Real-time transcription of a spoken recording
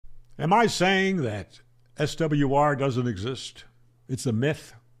Am I saying that SWR doesn't exist? It's a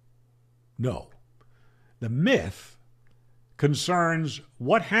myth? No. The myth concerns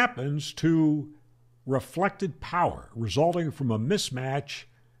what happens to reflected power resulting from a mismatch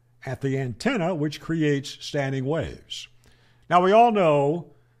at the antenna, which creates standing waves. Now, we all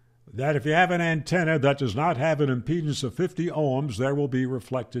know that if you have an antenna that does not have an impedance of 50 ohms, there will be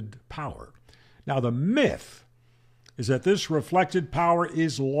reflected power. Now, the myth is that this reflected power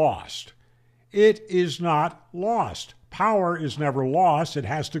is lost. It is not lost. Power is never lost. It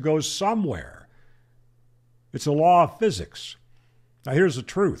has to go somewhere. It's a law of physics. Now, here's the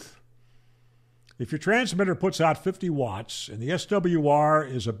truth. If your transmitter puts out 50 watts and the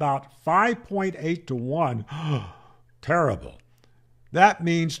SWR is about 5.8 to 1, terrible. That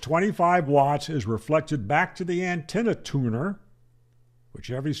means 25 watts is reflected back to the antenna tuner,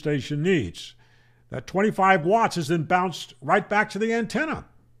 which every station needs. That 25 watts is then bounced right back to the antenna,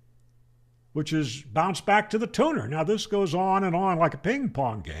 which is bounced back to the tuner. Now, this goes on and on like a ping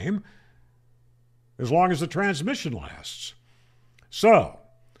pong game as long as the transmission lasts. So,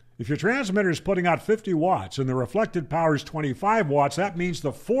 if your transmitter is putting out 50 watts and the reflected power is 25 watts, that means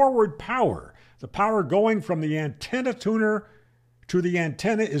the forward power, the power going from the antenna tuner to the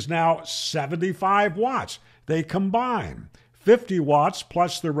antenna, is now 75 watts. They combine 50 watts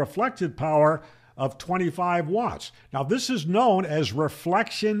plus the reflected power of 25 watts. Now, this is known as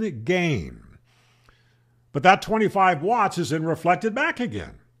reflection gain. But that 25 watts is then reflected back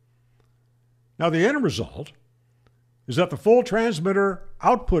again. Now, the end result is that the full transmitter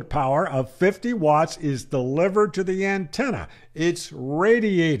output power of 50 watts is delivered to the antenna. It's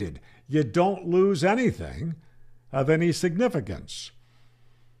radiated. You don't lose anything of any significance.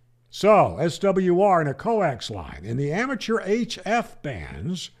 So, SWR in a coax line in the amateur HF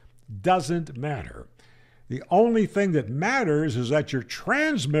bands doesn't matter. The only thing that matters is that your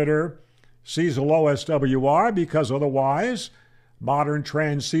transmitter sees a low SWR, because otherwise modern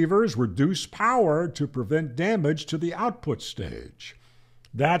transceivers reduce power to prevent damage to the output stage.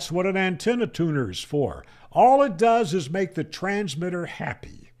 That's what an antenna tuner is for. All it does is make the transmitter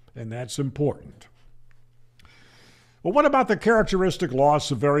happy, and that's important. Well, what about the characteristic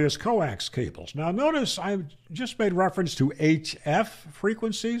loss of various coax cables? Now, notice I just made reference to HF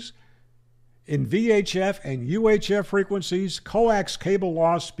frequencies. In VHF and UHF frequencies, coax cable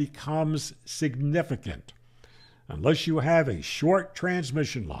loss becomes significant unless you have a short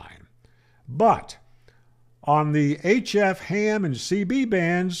transmission line. But on the HF, ham, and CB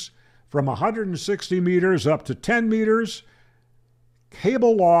bands, from 160 meters up to 10 meters,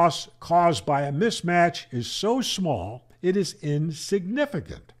 cable loss caused by a mismatch is so small, it is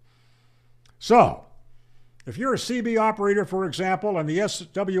insignificant. So, if you're a CB operator, for example, and the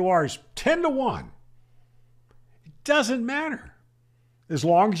SWR is 10 to 1, it doesn't matter, as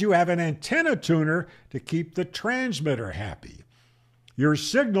long as you have an antenna tuner to keep the transmitter happy. Your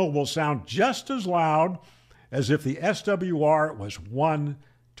signal will sound just as loud as if the SWR was 1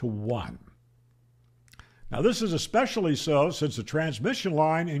 to 1. Now, this is especially so since the transmission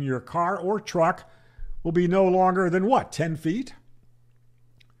line in your car or truck will be no longer than what, 10 feet?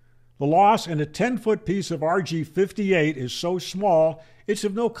 The loss in a 10-foot piece of RG58 is so small, it's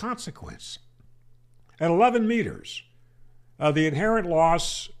of no consequence. At 11 meters, the inherent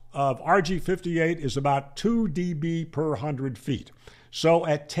loss of RG58 is about 2 dB per 100 feet. So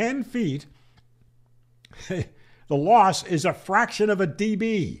at 10 feet, the loss is a fraction of a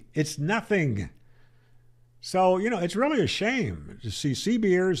dB. It's nothing. So, it's really a shame to see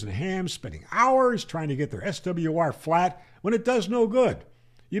CBers and hams spending hours trying to get their SWR flat when it does no good.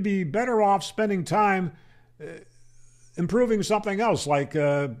 You'd be better off spending time improving something else, like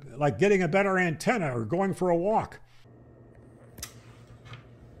getting a better antenna or going for a walk.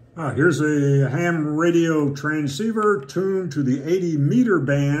 Here's a ham radio transceiver tuned to the 80-meter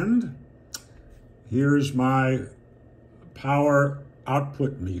band. Here's my power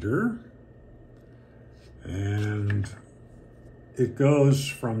output meter. And it goes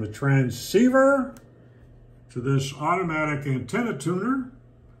from the transceiver to this automatic antenna tuner.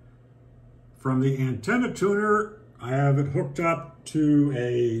 From the antenna tuner, I have it hooked up to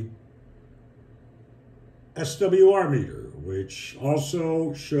a SWR meter, which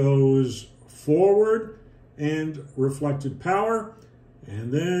also shows forward and reflected power.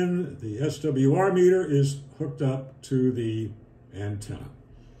 And then the SWR meter is hooked up to the antenna.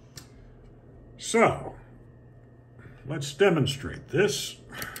 So, let's demonstrate this.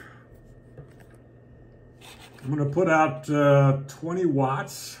 I'm going to put out 20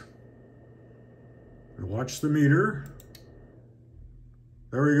 watts. And watch the meter.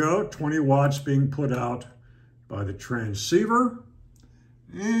 There we go, 20 watts being put out by the transceiver.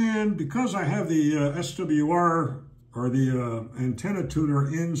 And again, because I have the SWR or the antenna tuner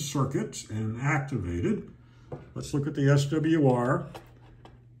in circuit and activated, let's look at the SWR.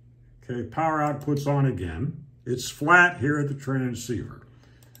 Okay, power output's on again. It's flat here at the transceiver.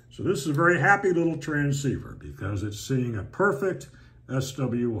 So this is a very happy little transceiver because it's seeing a perfect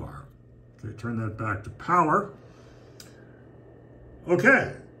SWR. Okay, turn that back to power.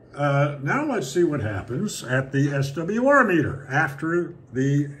 Okay, now let's see what happens at the SWR meter after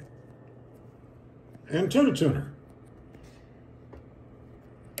the antenna tuner.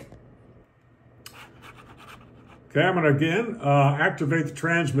 Okay, I'm going to again activate the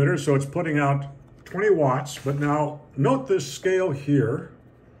transmitter so it's putting out 20 watts, but now note this scale here,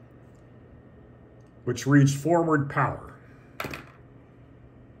 which reads forward power.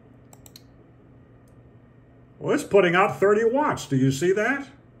 Well, it's putting out 30 watts. Do you see that?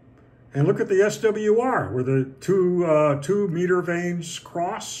 And look at the SWR, where the two meter vanes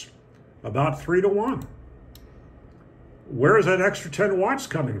cross, about 3 to 1. Where is that extra 10 watts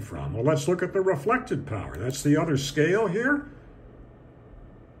coming from? Well, let's look at the reflected power. That's the other scale here.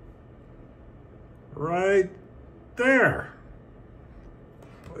 Right there.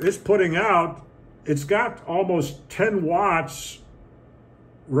 It's putting out, it's got almost 10 watts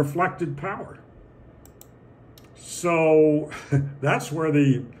reflected power. So that's where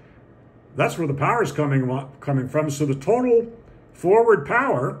the power is coming from. So the total forward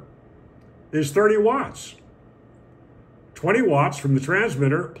power is 30 watts. 20 watts from the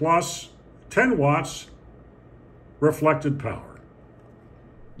transmitter plus 10 watts reflected power.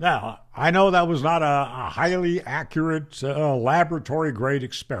 Now, I know that was not a highly accurate laboratory-grade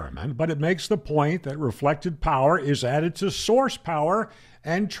experiment, but it makes the point that reflected power is added to source power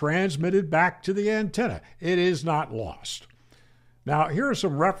and transmitted back to the antenna. It is not lost. Now, here are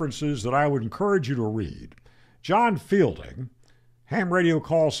some references that I would encourage you to read. John Fielding, ham radio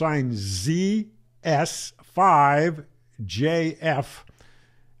call sign ZS5JF,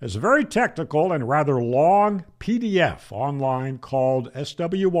 has a very technical and rather long PDF online called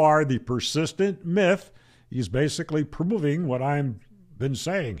SWR, the Persistent Myth. He's basically proving what I've been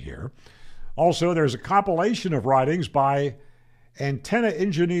saying here. Also, there's a compilation of writings by antenna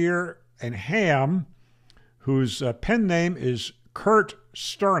engineer and ham, whose pen name is Kurt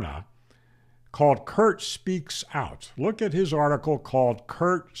Sterna, called Kurt Speaks Out. Look at his article called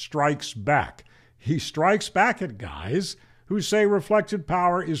Kurt Strikes Back. He strikes back at guys who say reflected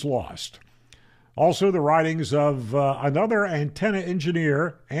power is lost. Also, the writings of another antenna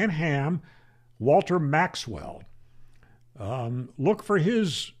engineer and ham, Walt Maxwell. Look for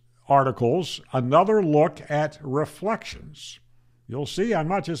his articles, Another Look at Reflections. You'll see I'm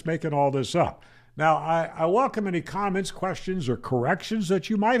not just making all this up. Now, I welcome any comments, questions, or corrections that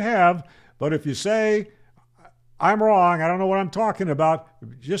you might have, but if you say, I'm wrong, I don't know what I'm talking about,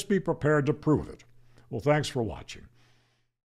 just be prepared to prove it. Well, thanks for watching.